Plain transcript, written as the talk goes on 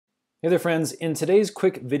Hey there friends, in today's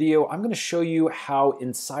quick video I'm going to show you how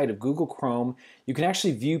inside of Google Chrome you can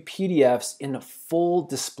actually view PDFs in full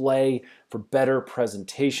display for better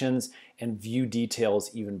presentations and view details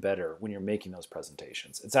even better when you're making those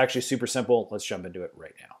presentations. It's actually super simple. Let's jump into it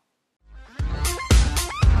right now.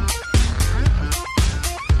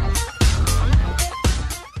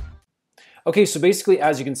 Okay, so basically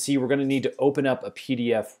as you can see we're going to need to open up a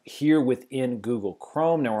PDF here within Google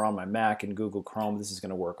Chrome. Now we're on my Mac in Google Chrome. This is going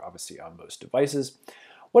to work obviously on most devices.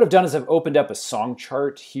 What I've done is I've opened up a song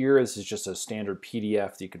chart here. This is just a standard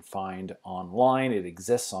PDF that you can find online. It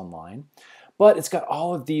exists online. But it's got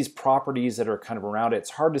all of these properties that are kind of around it.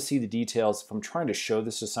 It's hard to see the details. If I'm trying to show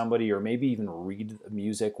this to somebody or maybe even read the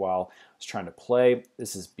music while I was trying to play,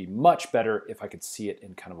 this would be much better if I could see it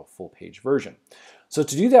in kind of a full page version. So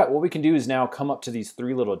to do that, what we can do is now come up to these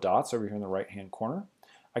three little dots over here in the right-hand corner.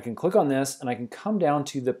 I can click on this and I can come down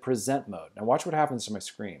to the present mode. Now watch what happens to my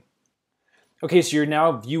screen. Okay, so you're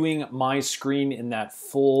now viewing my screen in that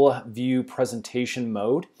full view presentation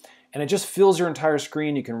mode. And it just fills your entire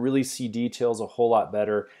screen. You can really see details a whole lot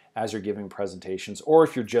better as you're giving presentations, or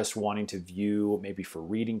if you're just wanting to view, maybe for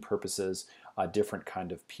reading purposes, different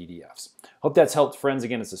kind of PDFs. Hope that's helped, friends.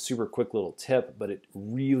 Again, it's a super quick little tip, but it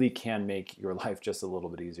really can make your life just a little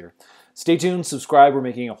bit easier. Stay tuned, subscribe. We're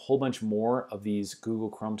making a whole bunch more of these Google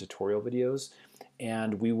Chrome tutorial videos,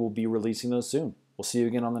 and we will be releasing those soon. We'll see you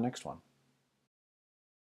again on the next one.